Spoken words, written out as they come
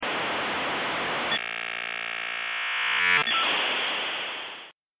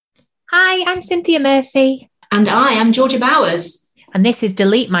Hi, I'm Cynthia Murphy. And I am Georgia Bowers. And this is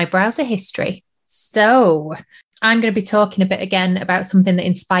Delete My Browser History. So I'm going to be talking a bit again about something that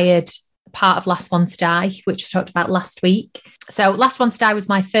inspired part of Last One to Die, which I talked about last week. So Last One to Die was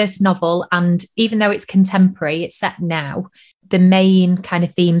my first novel. And even though it's contemporary, it's set now, the main kind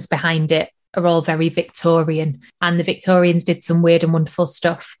of themes behind it are all very Victorian. And the Victorians did some weird and wonderful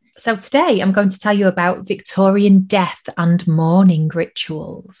stuff. So today I'm going to tell you about Victorian death and mourning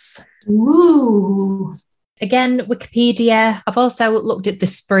rituals. Ooh. Again, Wikipedia. I've also looked at The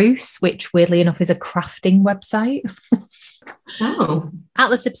Spruce, which weirdly enough is a crafting website. Oh.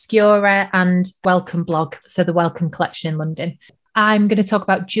 Atlas Obscura and Welcome blog, so the Welcome collection in London. I'm going to talk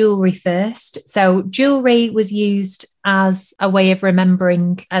about jewellery first. So jewellery was used as a way of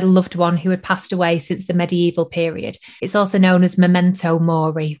remembering a loved one who had passed away since the medieval period. It's also known as memento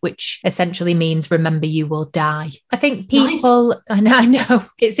mori, which essentially means remember you will die. I think people, nice. I know,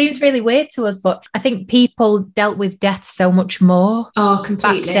 it seems really weird to us, but I think people dealt with death so much more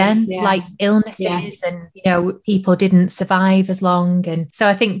completely. Back then, like illnesses and, people didn't survive as long. And so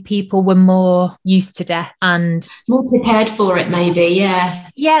I think people were more used to death and more prepared for it, maybe. Yeah.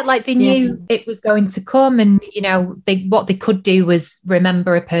 Yeah, like they knew it was going to come and, what they could do was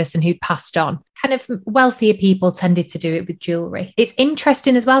remember a person who'd passed on. Kind of wealthier people tended to do it with jewellery. It's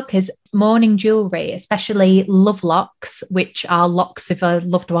interesting as well because mourning jewellery, especially love locks, which are locks of a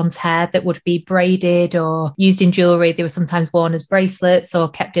loved one's hair that would be braided or used in jewellery. They were sometimes worn as bracelets or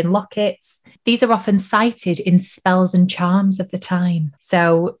kept in lockets. These are often cited in spells and charms of the time.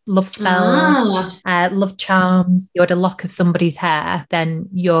 So love spells, love charms, you had a lock of somebody's hair, then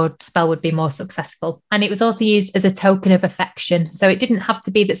your spell would be more successful. And it was also used as a token of affection. So it didn't have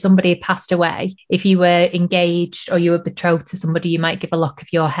to be that somebody had passed away. If you were engaged or you were betrothed to somebody, you might give a lock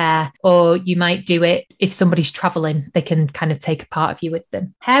of your hair, or you might do it if somebody's traveling, they can kind of take a part of you with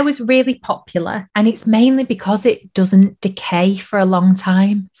them. Hair was really popular, and it's mainly because it doesn't decay for a long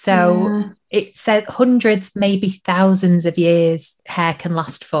time. So it said hundreds, maybe thousands of years hair can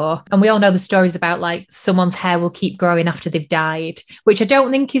last for. And we all know the stories about like someone's hair will keep growing after they've died, which I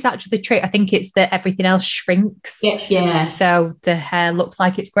don't think is actually true. I think it's that everything else shrinks. Yeah. So the hair looks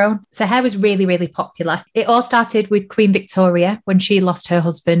like it's grown. So hair was really, really popular. It all started with Queen Victoria. When she lost her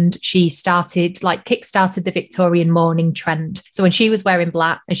husband, she kickstarted the Victorian mourning trend. So when she was wearing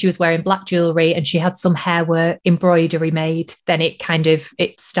black and she was wearing black jewellery and she had some hair work embroidery made, then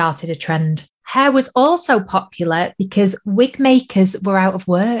it started a trend. Hair was also popular because wig makers were out of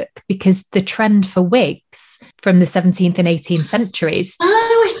work because the trend for wigs from the 17th and 18th centuries.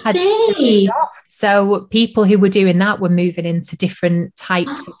 Oh, I see. So people who were doing that were moving into different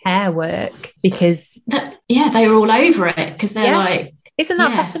types of hair work because... they were all over it because they're like... Isn't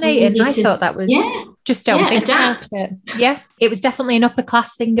that fascinating? I thought that was... Just don't think about it. Yeah, it was definitely an upper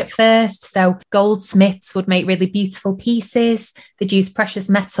class thing at first. So goldsmiths would make really beautiful pieces. They'd use precious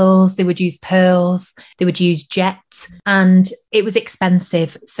metals. They would use pearls. They would use jet. And it was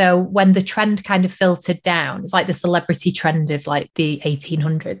expensive. So when the trend kind of filtered down, it's like the celebrity trend of like the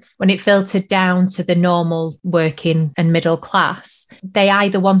 1800s. When it filtered down to the normal working and middle class, they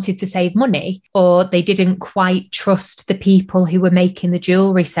either wanted to save money or they didn't quite trust the people who were making the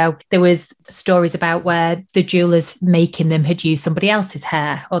jewellery. So there was stories about where the jewellers making them had used somebody else's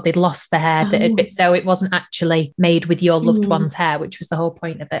hair or they'd lost the hair that had been, so it wasn't actually made with your loved one's hair, which was the whole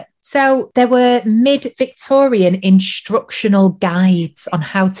point of it. So there were mid-Victorian instructional guides on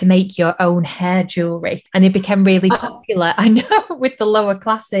how to make your own hair jewellery, and they became really popular, I know, with the lower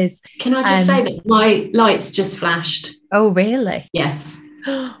classes. Can I just say that my lights just flashed? Oh, really? Yes.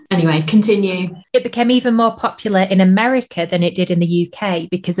 Anyway, continue. It became even more popular in America than it did in the UK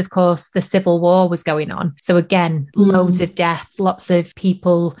because, of course, the Civil War was going on. So again, loads of death, lots of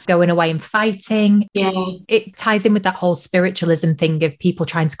people going away and fighting. Yeah. It ties in with that whole spiritualism thing of people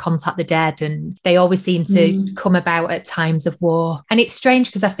trying to contact the dead, and they always seem to come about at times of war. And it's strange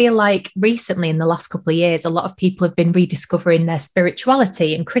because I feel like recently in the last couple of years, a lot of people have been rediscovering their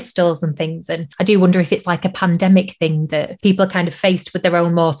spirituality and crystals and things. And I do wonder if it's like a pandemic thing that people are kind of faced with their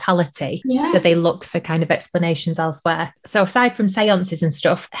own mortality. So they look for kind of explanations elsewhere. So aside from seances and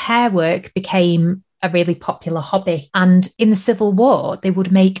stuff, hair work became a really popular hobby. And in the Civil War, they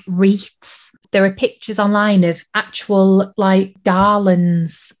would make wreaths. There are pictures online of actual like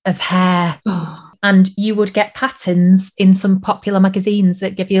garlands of hair. And you would get patterns in some popular magazines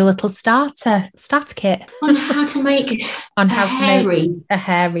that give you a little starter kit on how to make a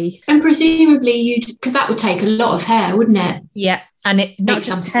hair wreath. And presumably because that would take a lot of hair, wouldn't it? Yeah. And it not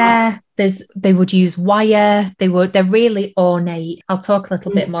just hair. They would use wire. They're really ornate. I'll talk a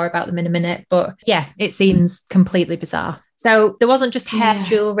little bit more about them in a minute, but yeah, it seems completely bizarre. So there wasn't just hair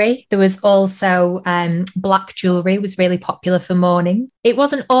jewellery. There was also black jewellery was really popular for mourning. It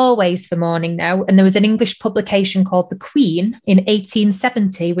wasn't always for mourning, though. And there was an English publication called The Queen in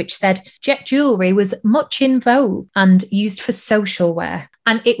 1870, which said jet jewellery was much in vogue and used for social wear.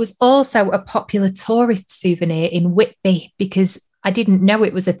 And it was also a popular tourist souvenir in Whitby, because I didn't know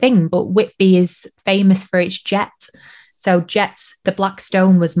it was a thing, but Whitby is famous for its jet. So jet, the black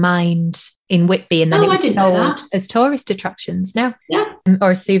stone, was mined in Whitby, and then it was sold as tourist attractions now,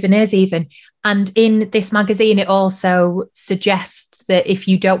 or as souvenirs even. And in this magazine, it also suggests that if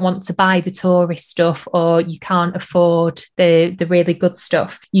you don't want to buy the tourist stuff, or you can't afford the really good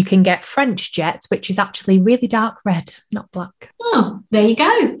stuff, you can get French jet, which is actually really dark red, not black. Oh, there you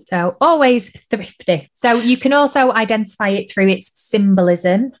go. So always thrifty. So you can also identify it through its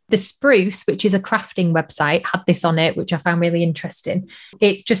symbolism. The Spruce, which is a crafting website, had this on it, which I found really interesting.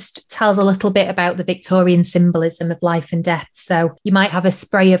 It just tells a little bit about the Victorian symbolism of life and death. So you might have a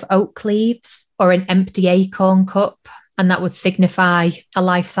spray of oak leaves or an empty acorn cup, and that would signify a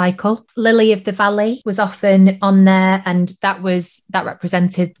life cycle. Lily of the Valley was often on there, and that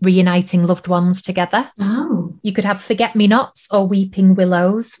represented reuniting loved ones together. Oh. You could have forget-me-nots or weeping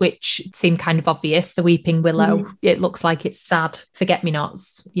willows, which seem kind of obvious. The weeping willow, it looks like it's sad.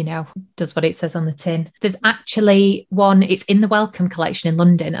 Forget-me-nots, does what it says on the tin. There's actually one, it's in the Wellcome collection in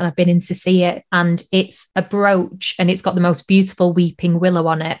London, and I've been in to see it, and it's a brooch, and it's got the most beautiful weeping willow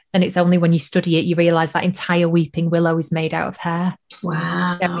on it. And it's only when you study it, you realise that entire weeping willow is made out of hair.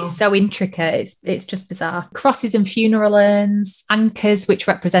 Wow. It's so intricate. It's just bizarre. Crosses and funeral urns, anchors, which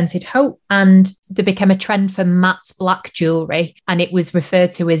represented hope. And there became a trend for matte black jewellery, and it was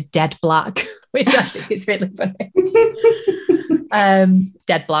referred to as dead black, which I think is really funny.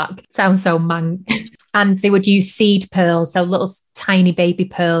 Dead black sounds so mank. And they would use seed pearls, so little tiny baby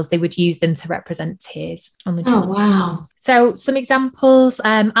pearls. They would use them to represent tears on the jewelry. Oh, wow. So some examples,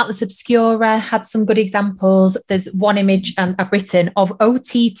 Atlas Obscura had some good examples. There's one image I've written of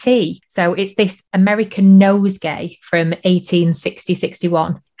OTT. So it's this American nosegay from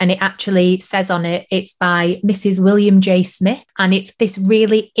 1860-61. And it actually says on it, it's by Mrs. William J. Smith. And it's this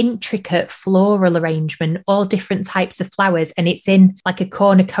really intricate floral arrangement, all different types of flowers. And it's in like a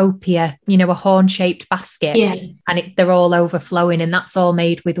cornucopia, a horn-shaped basket. Yeah. And they're all overflowing. And that's all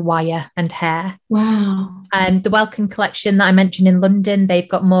made with wire and hair. Wow. The Wellcome collection that I mentioned in London, they've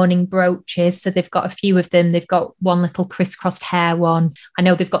got mourning brooches. So they've got a few of them. They've got one little crisscrossed hair one. I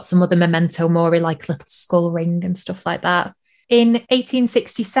know they've got some other memento mori, like little skull ring and stuff like that. In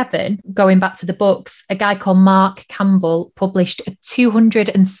 1867, going back to the books, a guy called Mark Campbell published a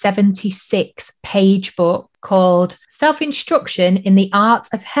 276-page book called Self-Instruction in the Art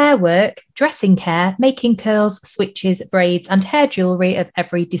of Hair Work, Dressing Hair, Making Curls, Switches, Braids, and Hair Jewellery of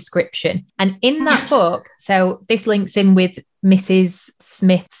Every Description. And in that book, so this links in with Mrs.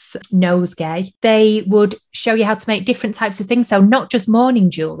 Smith's nosegay, they would show you how to make different types of things. So not just mourning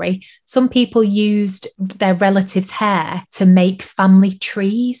jewellery. Some people used their relatives' hair to make family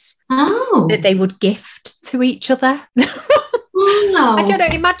trees that they would gift to each other. Wow. I don't know.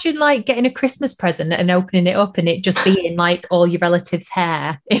 Imagine like getting a Christmas present and opening it up and it just being like all your relatives'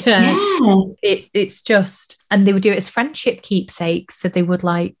 hair. It's just, and they would do it as friendship keepsakes. So they would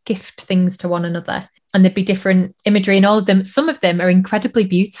like gift things to one another. And there'd be different imagery in all of them. Some of them are incredibly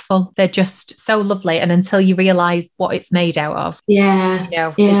beautiful. They're just so lovely. And until you realise what it's made out of, they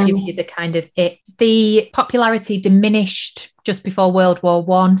give you the kind of it. The popularity diminished just before World War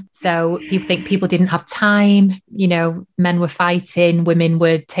I. So people think people didn't have time. Men were fighting, women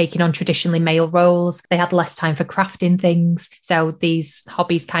were taking on traditionally male roles. They had less time for crafting things. So these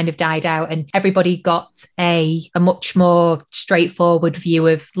hobbies kind of died out, and everybody got a much more straightforward view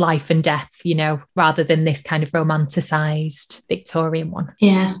of life and death, rather than this kind of romanticized Victorian one.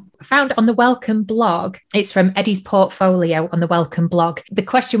 Yeah. I found on the Wellcome blog, it's from Eddie's Portfolio on the Wellcome blog. The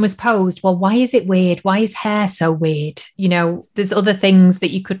question was posed, well, why is it weird? Why is hair so weird? There's other things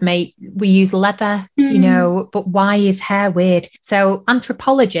that you could make. We use leather, but why is hair weird? So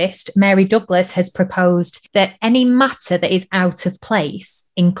anthropologist Mary Douglas has proposed that any matter that is out of place,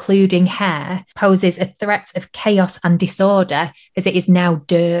 including hair, poses a threat of chaos and disorder as it is now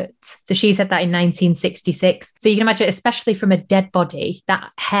dirt. So she said that in 1966. So you can imagine, especially from a dead body,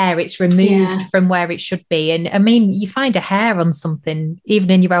 that hair, it's removed from where it should be. And I mean, you find a hair on something, even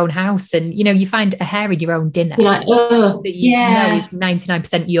in your own house, and, you find a hair in your own dinner. You're like, oh, that you know is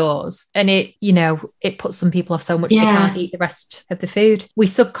 99% yours. And it puts some people off so much they can't eat the rest of the food. We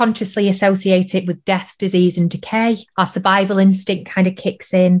subconsciously associate it with death, disease, and decay. Our survival instinct kind of kicks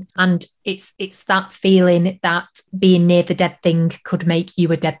kicks in, and it's that feeling that being near the dead thing could make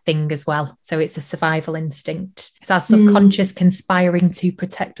you a dead thing as well. So it's a survival instinct. It's our subconscious conspiring to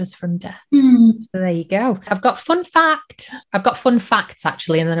protect us from death. So there you go. I've got fun facts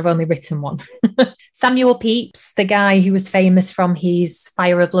actually, and then I've only written one. Samuel Pepys, the guy who was famous from his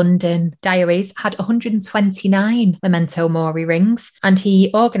Fire of London diaries, had 129 memento mori rings, and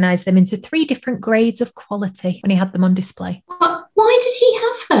he organised them into 3 different grades of quality when he had them on display. Why did he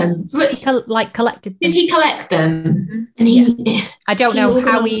have them? He collected them. Did he collect them? Mm-hmm. And I don't know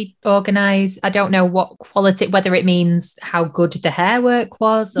how he organised. I don't know what quality, whether it means how good the hair work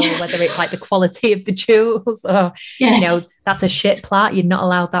was, or whether it's like the quality of the jewels, or that's a shit plait. You're not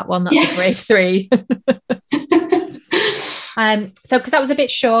allowed that one. That's a grade 3. So because that was a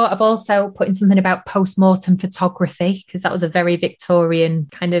bit short, I've also put in something about post-mortem photography, because that was a very Victorian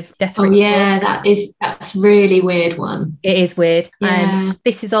kind of death ritual. That's really weird one. It is weird.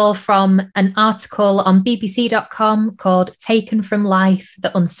 This is all from an article on bbc.com called Taken from Life,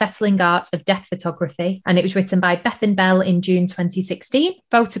 The Unsettling Art of Death Photography, and it was written by Bethan Bell in June 2016.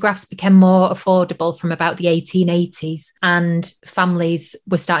 Photographs became more affordable from about the 1880s, and families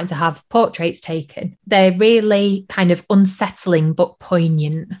were starting to have portraits taken. They're really kind of unsettling but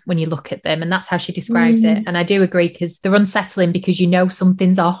poignant when you look at them, and that's how she describes it. And I do agree, because they're unsettling because you know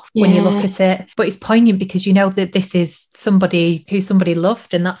something's off when you look at it, but it's poignant because you know that this is somebody who somebody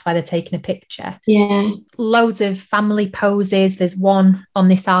loved, and that's why they're taking a picture. Loads of family poses. There's one on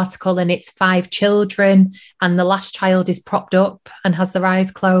this article, and it's 5 children, and the last child is propped up and has their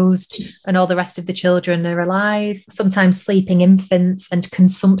eyes closed, and all the rest of the children are alive, sometimes sleeping infants and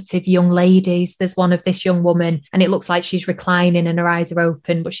consumptive young ladies. There's one of this young woman, and it looks like she's reclining and her eyes are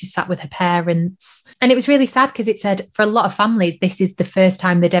open, but she's sat with her parents. And it was really sad, because it said for a lot of families, this is the first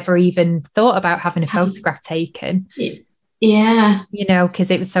time they'd ever even thought about having a photograph taken. Because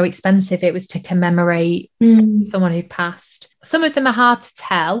it was so expensive. It was to commemorate someone who passed. Some of them are hard to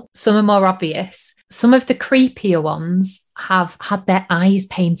tell. Some are more obvious. Some of the creepier ones have had their eyes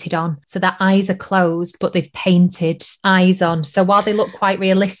painted on. So their eyes are closed, but they've painted eyes on. So while they look quite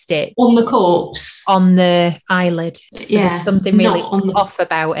realistic. On the corpse? On the eyelid. So there's something really off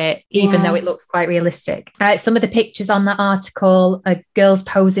about it, even though it looks quite realistic. Some of the pictures on that article are girls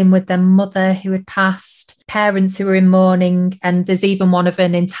posing with their mother who had passed, parents who were in mourning, and there's even one of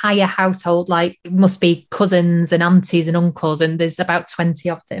an entire household, like it must be cousins and aunties and uncles, and there's about 20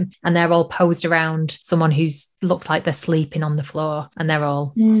 of them, and they're all posed around someone who's looks like they're sleeping on the floor, and they're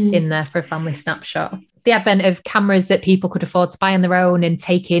all in there for a family snapshot. The advent of cameras that people could afford to buy on their own, and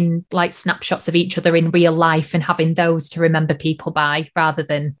taking like snapshots of each other in real life and having those to remember people by, rather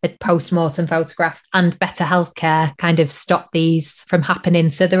than a post-mortem photograph, and better healthcare kind of stopped these from happening.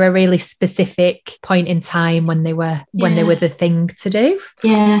 So they were a really specific point in time when they were the thing to do.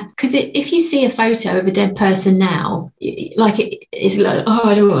 Yeah, because if you see a photo of a dead person now, it's like it's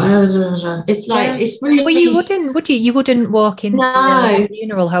like it's really. Well, you wouldn't, would you? You wouldn't walk into a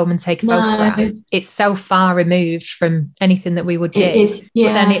funeral home and take a photograph. It's so far removed from anything that we would do. But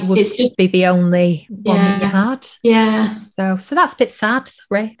then it would just be the only one that you had. So that's a bit sad.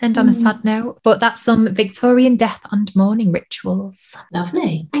 Sorry, end on a sad note. But that's some Victorian death and mourning rituals.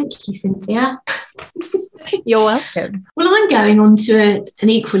 Lovely. Thank you, Cynthia. You're welcome. Well, I'm going on to an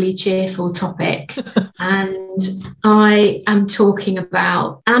equally cheerful topic, and I am talking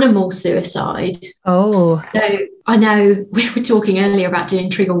about animal suicide. Oh. So I know we were talking earlier about doing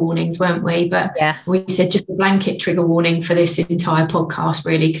trigger warnings, weren't we? But we said just a blanket trigger warning for this entire podcast,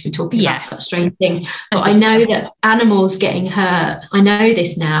 really, because we're talking about such strange things. But I know that animals getting hurt, I know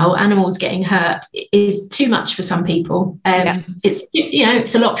this now, animals getting hurt is too much for some people. It's,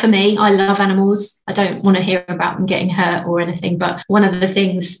 it's a lot for me. I love animals. I don't want to hear about them getting hurt or anything. But one of the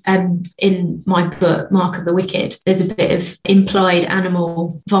things in my book, Mark of the Wicked, there's a bit of implied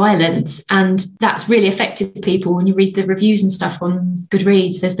animal violence, and that's really affected people. When you read the reviews and stuff on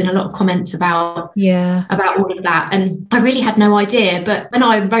Goodreads, there's been a lot of comments about all of that, and I really had no idea. But when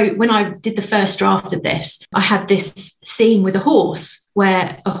I did the first draft of this, I had this scene with a horse,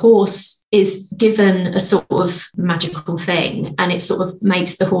 where a horse is given a sort of magical thing, and it sort of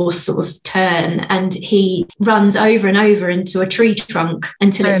makes the horse sort of turn, and he runs over and over into a tree trunk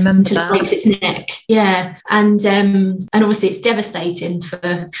until it breaks its neck. And obviously it's devastating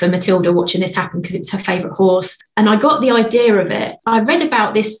for Matilda watching this happen, because it's her favourite horse. And I got the idea of it. I read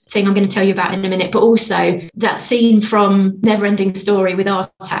about this thing I'm going to tell you about in a minute, but also that scene from Neverending Story with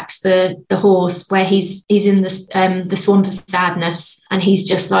Artax, the horse, where he's in the swamp of sadness, and he's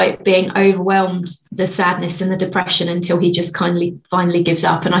just like being overwhelmed the sadness and the depression until he just finally gives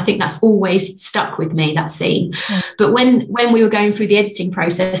up. And I think that's always stuck with me, that scene. But when we were going through the editing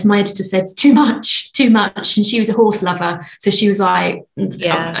process, my editor said, too much. And she was a horse lover. So she was like,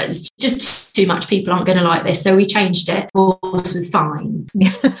 it's just too much. People aren't going to like this. So we changed it. Horse was fine.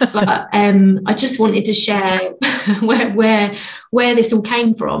 But I just wanted to share where this all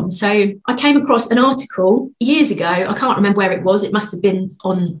came from. So I came across an article years ago. I can't remember where it was. It must have been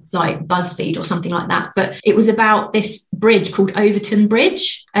on like BuzzFeed or something like that. But it was about this bridge called Overton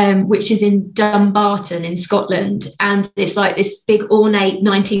Bridge, which is in Dumbarton in Scotland. And it's like this big ornate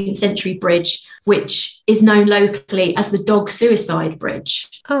 19th century bridge, which is known locally as the Dog Suicide Bridge.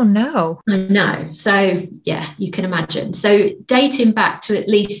 Oh, no. I know. So, yeah, you can imagine. So dating back to at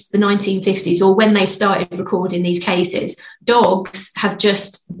least the 1950s, or when they started recording these cases, dogs have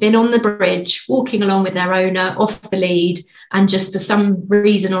just been on the bridge, walking along with their owner off the lead, and just for some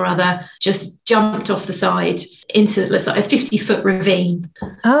reason or other, just jumped off the side into like a 50-foot ravine.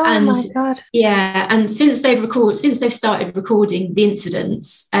 Oh, my God. Yeah. And since they've started recording the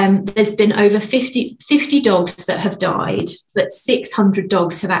incidents, there's been over 50 dogs that have died, but 600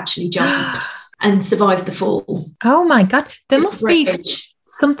 dogs have actually jumped and survived the fall. Oh, my God. There must be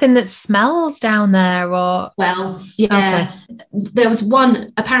something that smells down there, or... Well, yeah. Okay. There was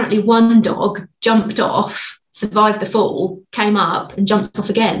one dog jumped off, survived the fall, came up and jumped off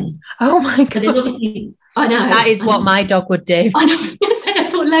again. Oh my God. But obviously, I know. That is what my dog would do. I know, I was going to say,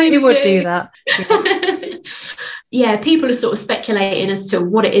 that's what Lola would do that. Yeah, people are sort of speculating as to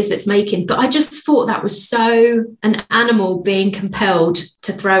what it is that's making, but I just thought that was so an animal being compelled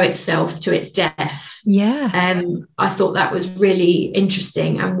to throw itself to its death. Yeah. I thought that was really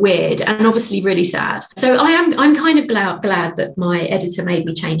interesting and weird, and obviously really sad. So I'm kind of glad that my editor made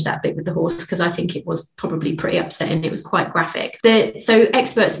me change that bit with the horse, because I think it was probably pretty upsetting. It was quite graphic. So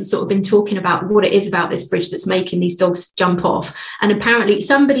experts have sort of been talking about what it is about this bridge that's making these dogs jump off. And apparently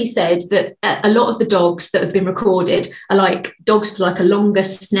somebody said that a lot of the dogs that have been recorded are like dogs with like a longer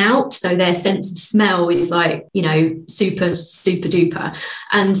snout, so their sense of smell is like, you know, super duper,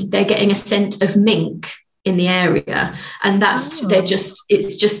 and they're getting a scent of mink in the area, and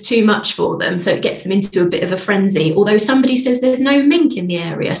it's just too much for them, so it gets them into a bit of a frenzy. Although somebody says there's no mink in the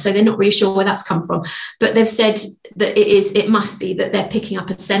area, so they're not really sure where that's come from, but they've said that it must be that they're picking up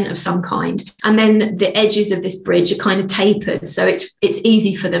a scent of some kind. And then the edges of this bridge are kind of tapered, so it's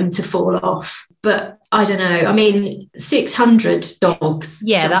easy for them to fall off. But I don't know. I mean, 600 dogs.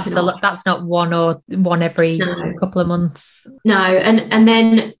 Yeah, that's a lot. That's not one every couple of months. No, and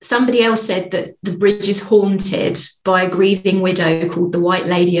then somebody else said that the bridge is haunted by a grieving widow called the White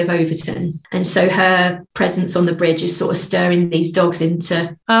Lady of Overton, and so her presence on the bridge is sort of stirring these dogs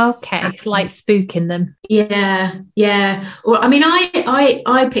into. Okay, like spooking them. Yeah. Or I mean,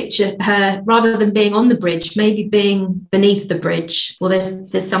 I picture her, rather than being on the bridge, maybe being beneath the bridge. Well,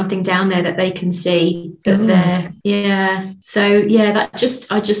 there's something down there that they can see. There, yeah. So yeah, I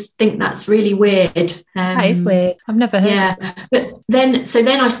just think that's really weird. That is weird. I've never heard. Yeah, but then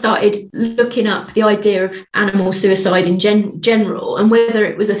I started looking up the idea of animal suicide in general and whether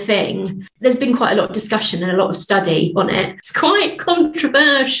it was a thing. There's been quite a lot of discussion and a lot of study on it. It's quite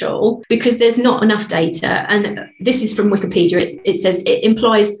controversial because there's not enough data, and this is from Wikipedia. It says it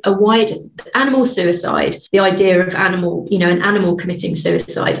implies a wide animal suicide. The idea of an animal committing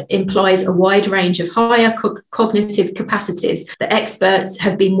suicide implies a wide range of higher cognitive capacities that experts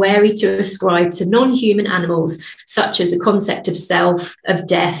have been wary to ascribe to non-human animals, such as a concept of self, of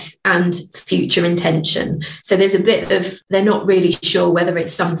death, and future intention. So there's a bit of, they're not really sure whether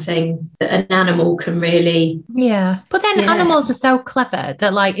it's something that an animal can really. Yeah. But then animals are so clever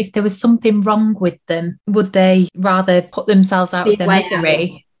that, like, if there was something wrong with them, would they rather put themselves out of their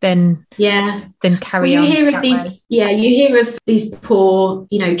misery than carry on? You hear of these poor,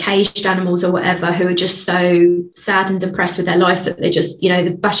 caged animals or whatever who are just so sad and depressed with their life that they just,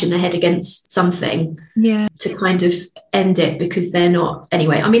 they're bashing their head against something to kind of end it because they're not.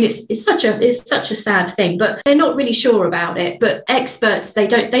 Anyway, I mean, it's such a sad thing, but they're not really sure about it. But experts, they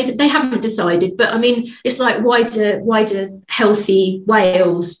haven't decided. But I mean, it's like, why do healthy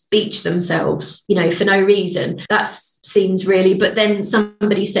whales beach themselves, for no reason? That seems really. But then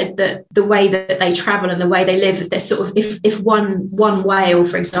somebody said that the way that they travel and the way they live, they're sort of, if one whale,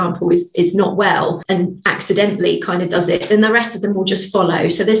 for example, is not well and accidentally kind of does it, then the rest of them will just follow.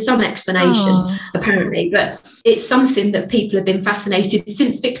 So there's some explanation apparently, but it's something that people have been fascinated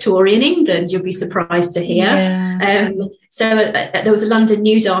since Victorian England, you'll be surprised to hear. So there was a London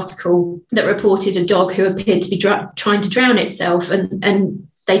news article that reported a dog who appeared to be trying to drown itself, and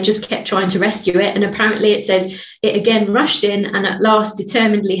they just kept trying to rescue it. And apparently it says it again rushed in and at last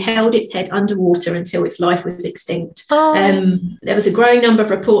determinedly held its head underwater until its life was extinct. There was a growing number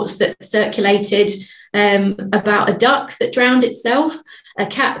of reports that circulated about a duck that drowned itself, a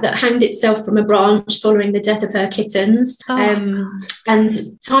cat that hanged itself from a branch following the death of her kittens. And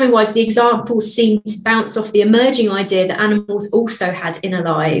timing-wise, the examples seem to bounce off the emerging idea that animals also had inner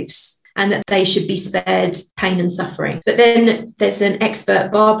lives and that they should be spared pain and suffering. But then there's an expert,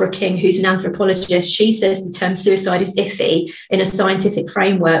 Barbara King, who's an anthropologist. She says the term suicide is iffy in a scientific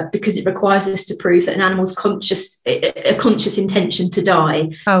framework because it requires us to prove that an animal's a conscious intention to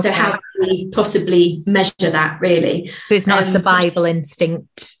die. Okay. So how can we possibly measure that, really? So it's not a survival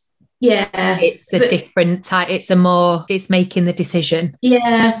instinct. Yeah, it's a different type. It's making the decision.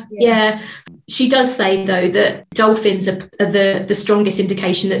 Yeah. She does say, though, that dolphins are the strongest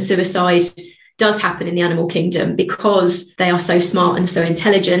indication that suicide does happen in the animal kingdom because they are so smart and so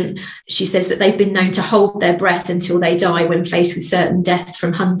intelligent. She says that they've been known to hold their breath until they die when faced with certain death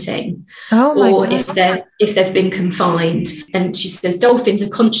from hunting, or if they've been confined. And she says dolphins are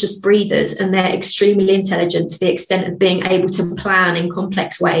conscious breathers and they're extremely intelligent to the extent of being able to plan in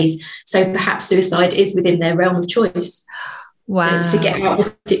complex ways. So perhaps suicide is within their realm of choice. Wow. To get out of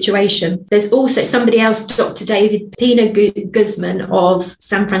the situation. There's also somebody else, Dr. David Pino Guzman of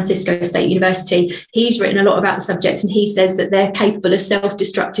San Francisco State University. He's written a lot about the subject and he says that they're capable of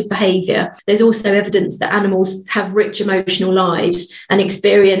self-destructive behaviour. There's also evidence that animals have rich emotional lives and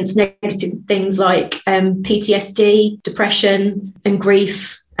experience negative things like PTSD, depression and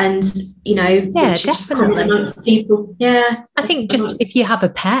grief. And, which is common amongst people. Yeah. I think just if you have a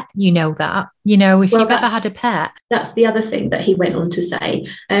pet, that. If you've ever had a pet. That's the other thing that he went on to say,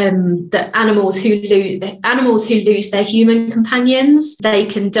 that animals who lose their human companions, they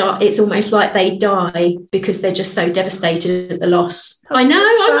can die. It's almost like they die because they're just so devastated at the loss. I know,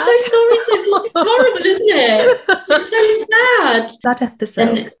 I'm so sorry. It's horrible, isn't it? It's so sad. That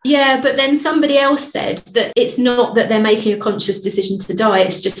episode. But then somebody else said that it's not that they're making a conscious decision to die,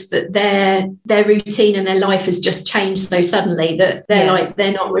 it's just that their routine and their life has just changed so suddenly that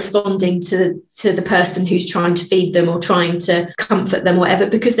they're not responding to the person who's trying to feed them or trying to comfort them or whatever,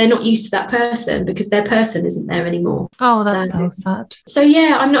 because they're not used to that person, because their person isn't there anymore. Oh, that's so sad. So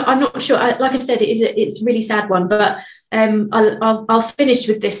I'm not sure. Like I said, it's a really sad one, but I'll finish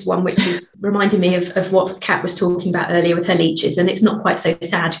with this one, which is reminding me of what Kat was talking about earlier with her leeches, and it's not quite so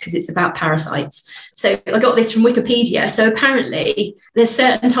sad because it's about parasites. So I got this from Wikipedia. So apparently there's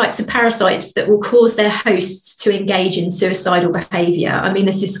certain types of parasites that will cause their hosts to engage in suicidal behaviour. I mean,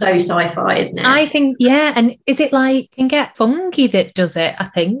 this is so sci-fi, isn't it? I think, and is it can get fungi that does it, I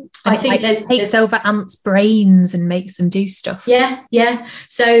think? I think it takes over ants' brains and makes them do stuff. Yeah.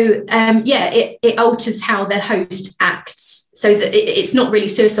 So, it alters how their host acts so that it's not really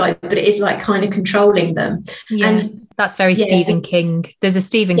suicide, but it is kind of controlling them. Yeah. And that's very Stephen King. There's a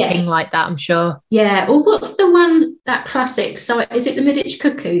Stephen King like that, I'm sure. Yeah. Or what's the one, that classic? So is it The Midwich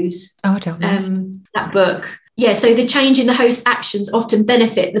Cuckoos? Oh, I don't know. That book. Yeah. So the change in the host's actions often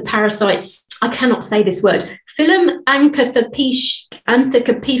benefit the parasites. I cannot say this word. Phylum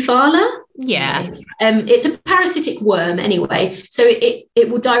Anthocopephila. Yeah. It's a parasitic worm anyway. So it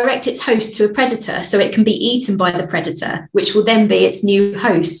will direct its host to a predator so it can be eaten by the predator, which will then be its new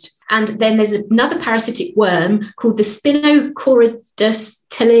host. And then there's another parasitic worm called the Spinocoridus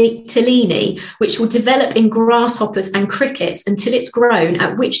tellini, which will develop in grasshoppers and crickets until it's grown,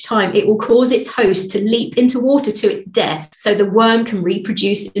 at which time it will cause its host to leap into water to its death so the worm can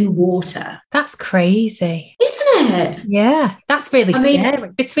reproduce in water. That's crazy. Isn't it? Yeah, that's really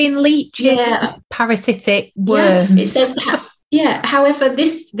scary. Between leeches and parasitic worms. It says that. Yeah, however,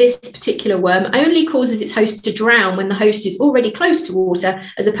 this particular worm only causes its host to drown when the host is already close to water,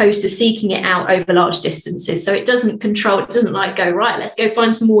 as opposed to seeking it out over large distances. So it doesn't go, right, let's go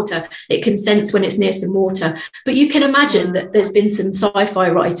find some water. It can sense when it's near some water. But you can imagine that there's been some sci-fi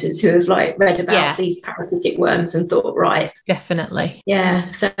writers who have read about these parasitic worms and thought, right. Definitely. Yeah,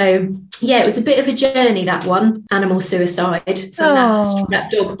 so it was a bit of a journey, that one, animal suicide, from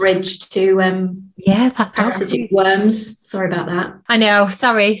that dog bridge to that parasitic worms. Sorry about that. I know.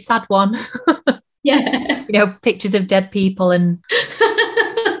 Sorry. Sad one. Yeah. Pictures of dead people and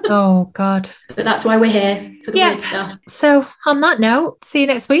oh God. But that's why we're here, for the weird stuff. So on that note, see you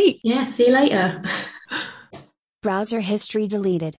next week. Yeah. See you later. Browser history deleted.